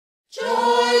Joy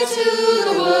to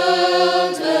the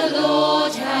world, the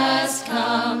Lord has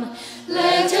come.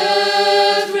 Let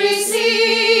earth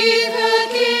receive her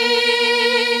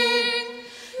King.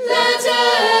 Let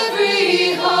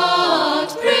every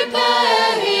heart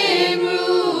prepare him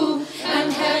room.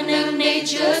 And heaven and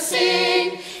nature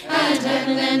sing, and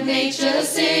heaven and nature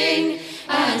sing,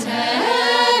 and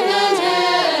heaven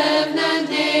and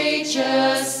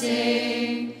nature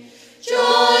sing.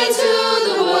 Joy to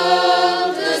the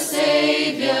world, the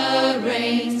Saviour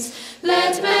reigns.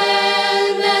 Let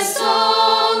men their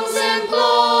songs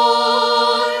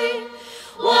employ,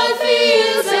 while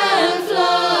fields and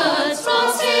floods,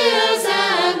 frost hills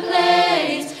and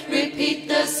plains, repeat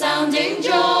the sounding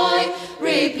joy,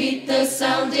 repeat the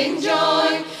sounding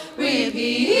joy,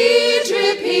 repeat,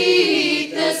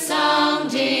 repeat the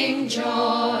sounding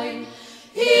joy.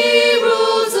 He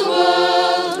rules the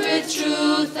world with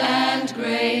truth and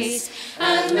grace,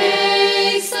 and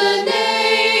makes the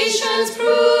nations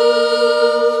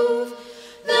prove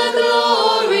the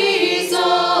glories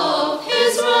of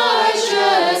his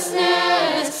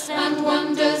righteousness, and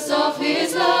wonders of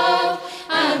his love,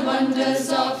 and wonders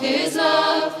of his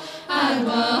love, and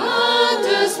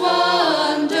wonders,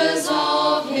 wonders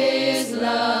of his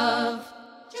love.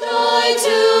 Joy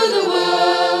to the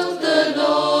world, the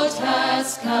Lord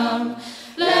has come.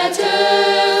 Let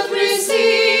earth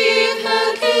receive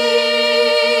her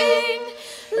King.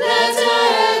 Let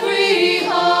every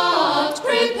heart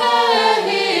prepare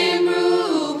him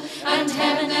room. And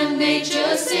heaven and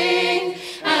nature sing,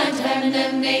 and heaven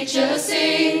and nature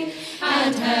sing,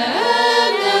 and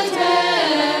heaven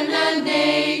and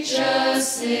nature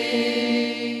sing.